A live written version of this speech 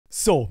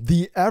So,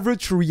 the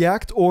average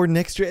React or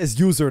Next.js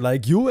user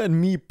like you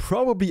and me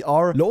probably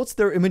are loads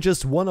their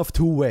images one of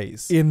two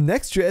ways. In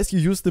Next.js, you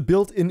use the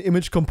built-in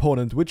image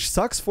component, which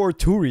sucks for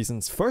two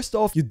reasons. First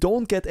off, you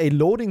don't get a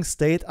loading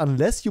state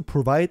unless you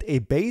provide a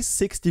base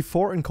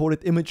 64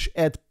 encoded image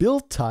at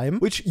build time,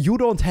 which you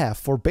don't have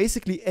for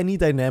basically any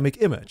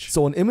dynamic image.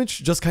 So an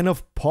image just kind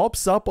of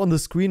pops up on the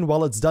screen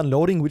while it's done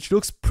loading, which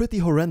looks pretty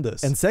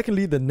horrendous. And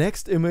secondly, the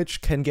next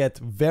image can get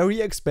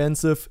very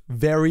expensive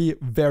very,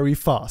 very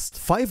fast.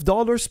 $5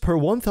 per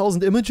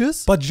 1,000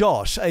 images? But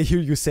Josh, I hear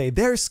you say,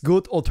 there's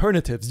good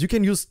alternatives. You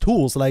can use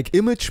tools like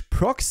image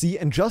proxy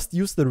and just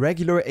use the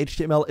regular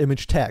HTML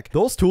image tag.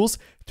 Those tools,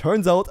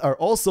 turns out, are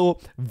also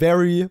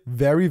very,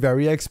 very,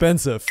 very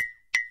expensive.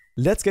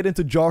 Let's get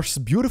into Josh's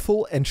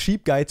beautiful and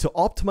cheap guide to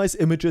optimize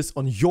images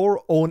on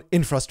your own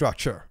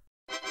infrastructure.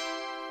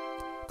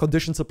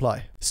 Conditions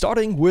apply.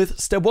 Starting with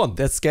step 1,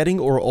 that's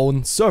getting our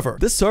own server.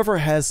 This server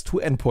has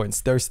two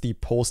endpoints. There's the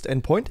post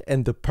endpoint,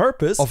 and the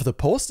purpose of the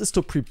post is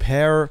to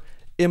prepare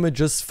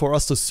images for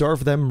us to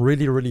serve them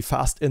really, really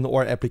fast in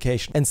our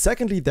application. And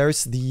secondly,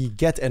 there's the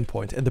get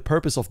endpoint, and the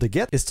purpose of the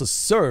get is to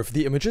serve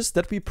the images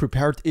that we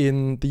prepared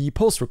in the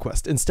post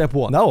request in step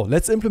 1. Now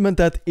let's implement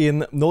that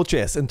in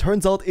Node.js, and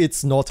turns out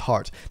it's not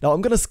hard. Now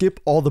I'm gonna skip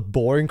all the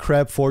boring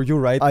crap for you,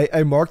 right?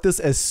 I marked this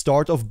as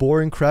start of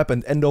boring crap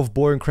and end of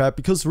boring crap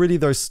because really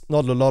there's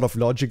not a lot of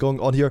logic going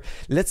on here.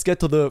 Let's get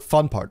to the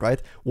fun part,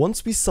 right?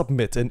 Once we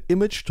submit an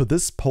image to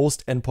this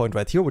post endpoint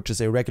right here, which is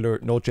a regular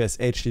Node.js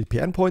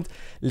HTTP endpoint,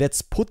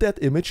 let's put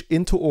that image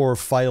into our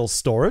file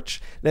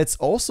storage. Let's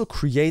also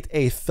create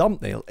a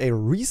thumbnail, a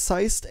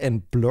resized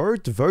and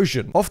blurred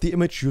version of the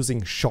image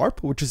using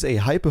Sharp, which is a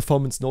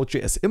high-performance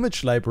Node.js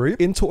image library,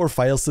 into our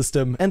file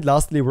system. And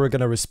lastly, we're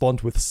gonna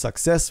respond with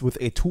success with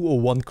a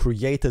 201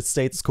 created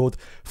status code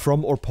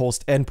from our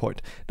post endpoint.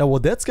 Now,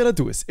 what that's gonna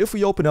do is, if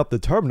we open up the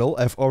terminal,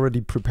 I've already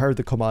prepared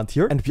the command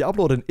here, and we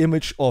upload an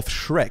image of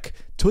Shrek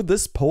to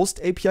this post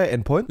API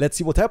endpoint. Let's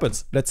see what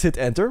happens. Let's hit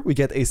enter. We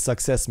get a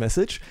success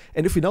message.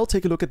 And if we now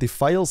take a look at the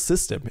file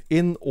system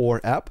in our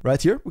app, right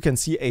here, we can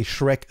see a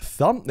Shrek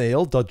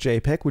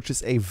thumbnail.jpg, which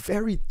is a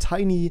very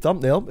tiny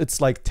thumbnail.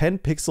 It's like 10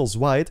 pixels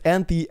wide,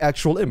 and the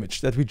actual image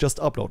that we just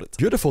uploaded.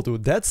 Beautiful,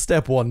 dude. That's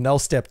step 1. Now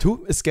step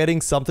 2 is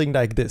getting something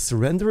like this,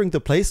 rendering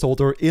the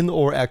placeholder in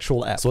our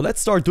actual app. So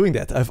let's start doing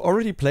that. I've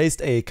already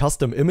placed a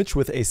custom image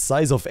with a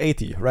size of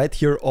 80 right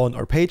here on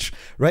our page.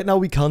 Right now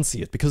we can't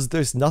see it because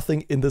there's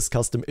nothing in this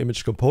custom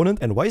image component.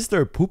 And why is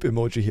there a poop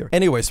emoji here?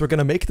 Anyways, we're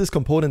gonna make this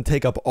component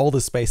take up all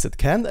the space it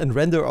can and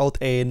render out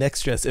a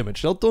Next.js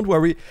image. Now don't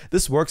worry,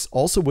 this works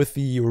also with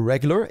the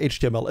regular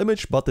HTML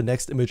image, but the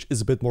next image is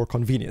a bit more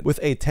convenient. With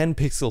a 10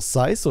 pixel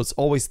size, so it's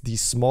always the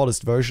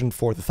smallest version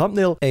for the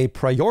thumbnail, a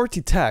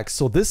priority tag,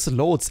 so this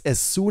loads as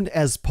soon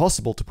as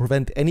possible to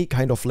prevent any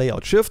kind of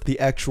layout shift, the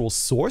actual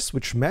source,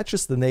 which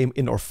matches the name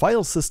in our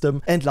file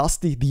system, and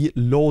lastly, the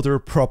loader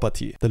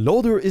property. The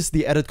loader is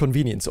the added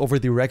convenience over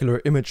the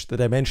regular image that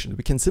I mentioned.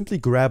 We can simply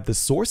grab the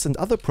source and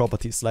other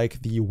properties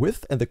like the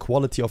width and the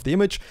quality of the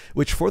image,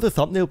 which for the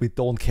thumbnail we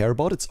don't care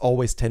about, it's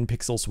always 10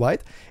 pixels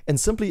wide, and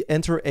simply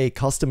enter a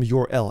custom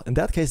URL. In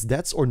that case,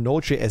 that's our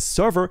Node.js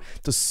server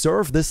to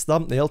serve this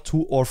thumbnail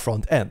to our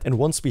front end. And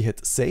once we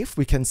hit save,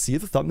 we can see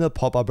the thumbnail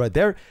pop up right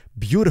there.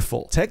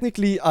 Beautiful.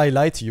 Technically, I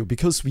lied to you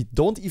because we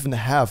don't even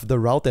have the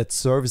route that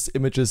serves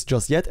images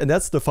just yet, and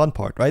that's the fun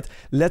part, right?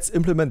 Let's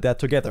implement that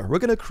together. We're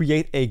gonna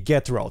create a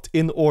get route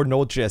in our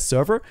Node.js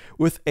server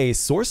with a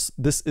source.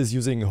 This is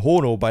using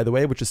Hono, by the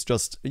way, which is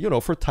just, you know,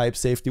 for type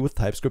safety with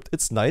TypeScript.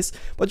 It's nice,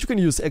 but you can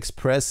use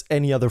Express,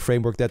 any other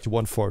framework that you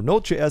want for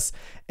Node.js.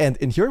 And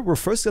in here, we're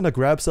first gonna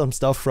grab some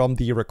stuff from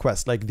the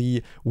request, like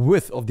the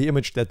width of the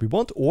image that we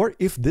want, or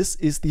if this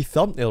is the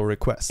thumbnail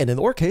request. And in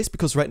our case,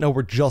 because right now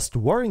we're just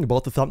worrying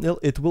about the thumbnail,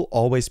 it will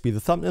always be the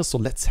thumbnail, so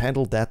let's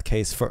handle that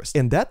case first.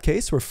 In that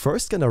case, we're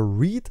first gonna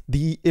read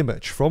the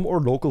image from our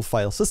local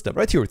file system,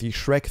 right here, the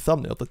Shrek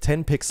thumbnail, the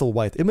 10 pixel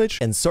wide image,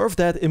 and serve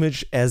that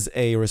image as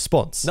a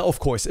response. Now, of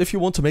course, if you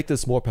want to make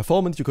this more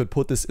performant, you could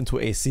put this into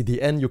a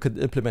CDN, you could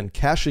implement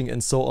caching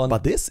and so on,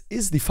 but this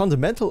is the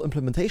fundamental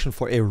implementation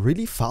for a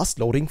really fast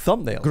loading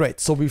thumbnail. Great,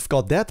 so we've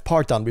got that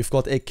part done. We've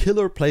got a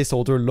killer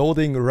placeholder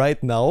loading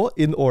right now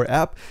in our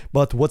app,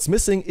 but what's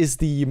missing is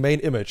the main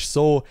image.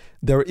 So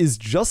there is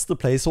just the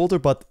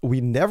placeholder, but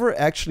we never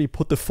actually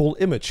put the full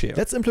image here.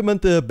 Let's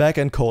implement the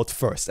backend code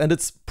first, and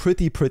it's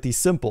pretty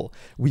simple.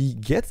 We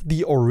get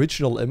the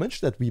original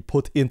image that we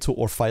put into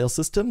our file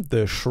system,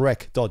 the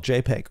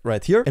Shrek.jpg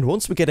right here, and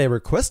once we get a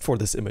request for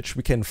this image,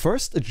 we can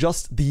first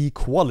adjust the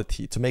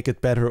quality to make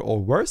it better or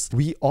worse.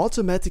 We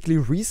automatically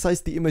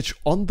resize the image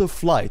on the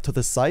fly to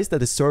the size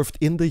that is served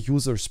in the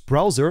user's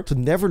browser to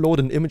never load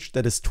an image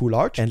that is too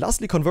large, and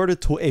lastly convert it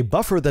to a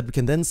buffer that we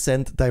can then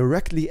send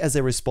directly as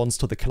a response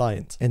to the client.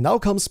 client. And now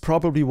comes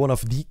probably one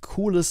of the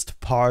coolest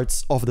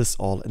parts of this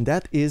all, and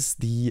that is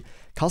the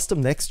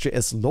custom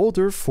next.js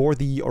loader for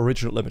the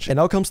original image. And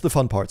now comes the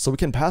fun part. So we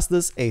can pass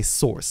this a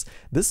source.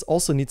 This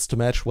also needs to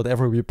match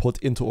whatever we put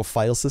into a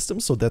file system.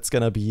 So that's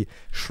gonna be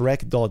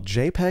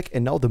shrek.jpg.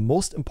 And now the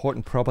most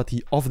important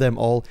property of them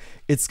all,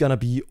 it's gonna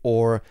be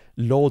our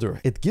loader.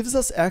 It gives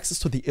us access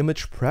to the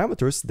image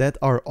parameters that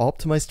are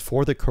optimized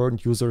for the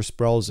current user's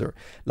browser,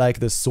 like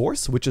the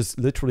source, which is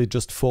literally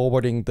just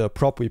forwarding the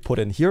prop we put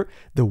in here,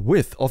 the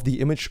width of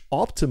the image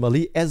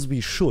optimally as we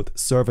should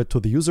serve it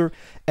to the user,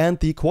 and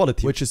the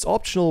quality, which is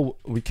optional.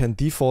 We can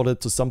default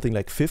it to something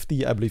like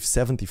 50. I believe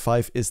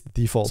 75 is the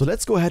default. So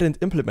let's go ahead and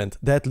implement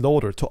that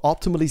loader to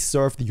optimally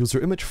serve the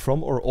user image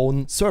from our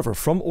own server,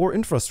 from our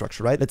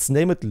infrastructure, right? Let's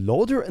name it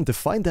loader and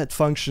define that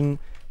function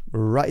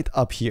right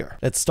up here.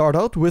 Let's start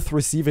out with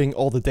receiving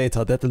all the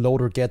data that the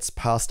loader gets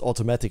passed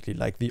automatically,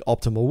 like the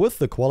optimal width,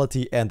 the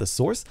quality, and the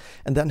source,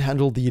 and then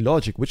handle the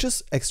logic, which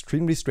is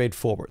extremely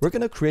straightforward. We're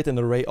going to create an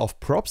array of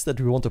props that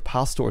we want to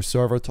pass to our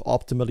server to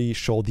optimally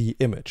show the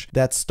image.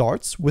 That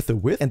starts with the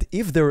width, and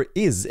if there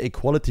is a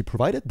quality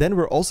provided, then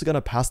we're also going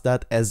to pass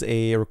that as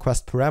a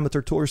request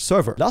parameter to our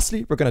server.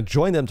 Lastly, we're going to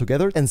join them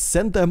together and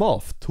send them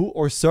off to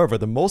our server.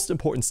 The most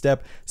important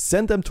step,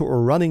 send them to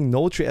our running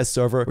Node.js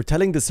server. We're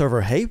telling the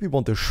server, hey, we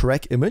want to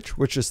Shrek image,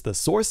 which is the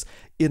source,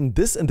 in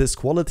this and this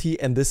quality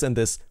and this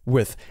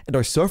width, and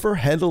our server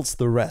handles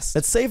the rest.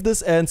 Let's save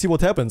this and see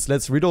what happens.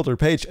 Let's reload our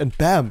page, and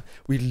bam,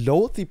 we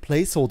load the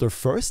placeholder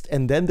first,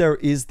 and then there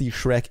is the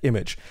Shrek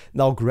image.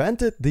 Now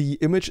granted, the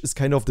image is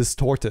kind of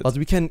distorted, but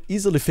we can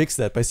easily fix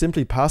that by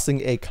simply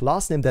passing a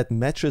class name that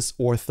matches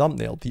our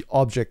thumbnail, the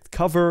object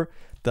cover,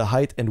 the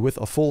height and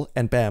width are full,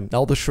 and bam.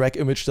 Now the Shrek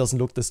image doesn't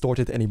look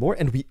distorted anymore,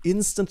 and we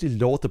instantly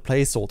load the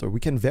placeholder. We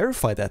can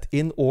verify that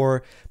in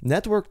our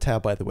network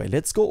tab, by the way.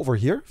 Let's go over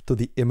here to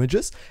the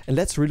images and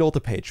let's reload the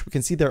page. We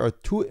can see there are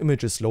two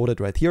images loaded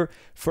right here.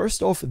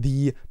 First off,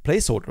 the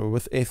placeholder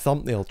with a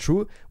thumbnail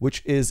true,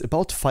 which is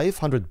about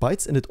 500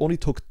 bytes, and it only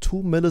took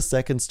 2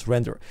 milliseconds to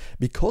render.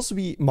 Because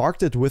we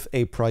marked it with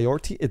a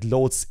priority, it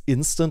loads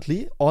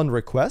instantly on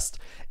request,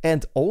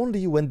 and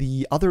only when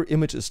the other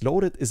image is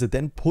loaded is it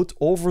then put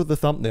over the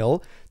thumbnail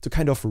to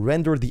kind of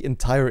render the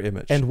entire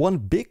image. And one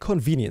big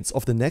convenience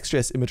of the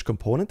Next.js image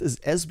component is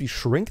as we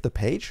shrink the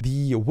page,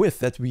 the width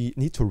that we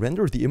need to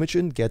render the image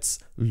in gets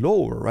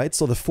lower, right?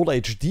 So the full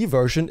HD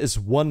version is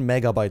 1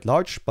 megabyte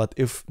large, but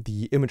if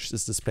the image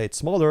is displayed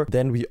smaller,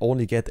 then we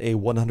only get a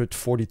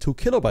 142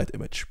 kilobyte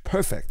image.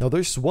 Perfect. Now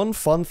there's one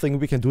fun thing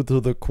we can do to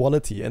the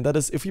quality, and that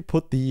is if we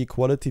put the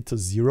quality to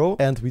 0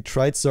 and we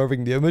tried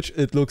serving the image,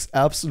 it looks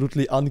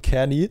absolutely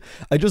uncanny.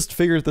 I just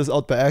figured this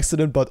out by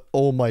accident, but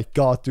oh my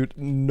god, dude,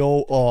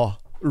 no,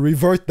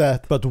 revert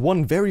that. But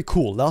one very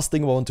cool last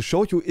thing I want to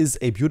show you is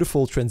a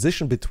beautiful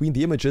transition between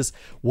the images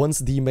once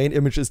the main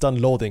image is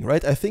done loading,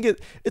 right? I think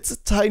it's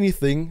a tiny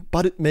thing,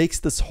 but it makes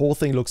this whole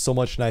thing look so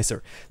much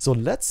nicer. So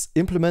let's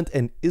implement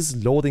an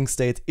isLoading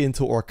state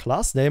into our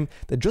class name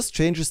that just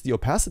changes the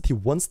opacity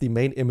once the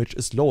main image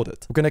is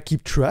loaded. We're gonna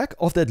keep track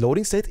of that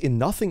loading state in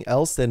nothing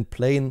else than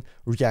plain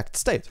React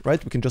state,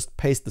 right? We can just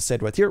paste the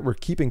state right here. We're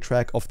keeping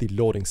track of the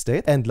loading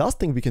state. And last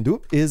thing we can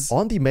do is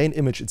on the main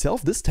image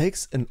itself, this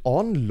takes an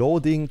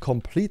onLoading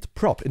complete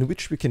prop in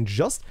which we can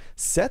just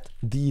set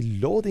the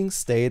loading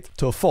state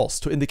to false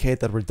to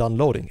indicate that we're done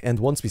loading. And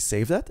once we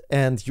save that,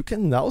 and you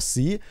can now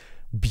see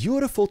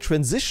beautiful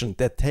transition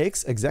that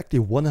takes exactly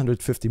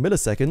 150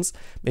 milliseconds.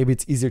 Maybe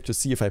it's easier to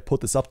see if I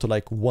put this up to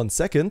like 1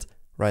 second.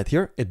 Right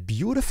here, it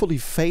beautifully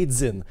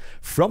fades in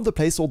from the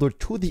placeholder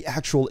to the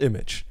actual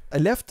image. I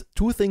left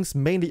two things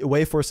mainly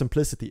away for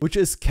simplicity, which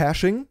is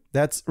caching.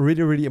 That's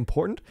really, really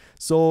important.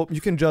 So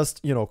you can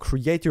just,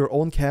 create your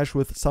own cache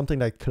with something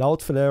like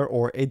Cloudflare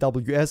or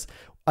AWS.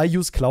 I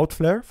use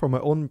Cloudflare for my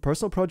own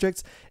personal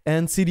projects,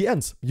 and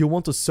CDNs. You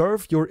want to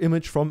serve your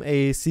image from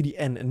a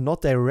CDN and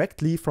not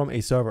directly from a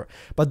server.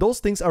 But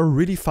those things are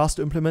really fast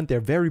to implement. They're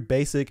very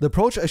basic. The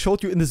approach I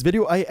showed you in this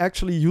video, I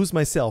actually use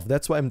myself.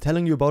 That's why I'm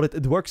telling you about it.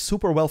 It works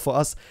super well for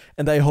us,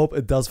 and I hope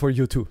it does for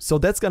you too. So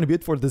that's gonna be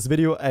it for this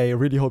video. I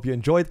really hope you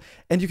enjoyed,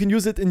 and you can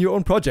use it in your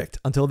own project.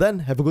 Until then,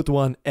 have a good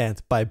one,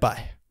 and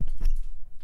bye-bye.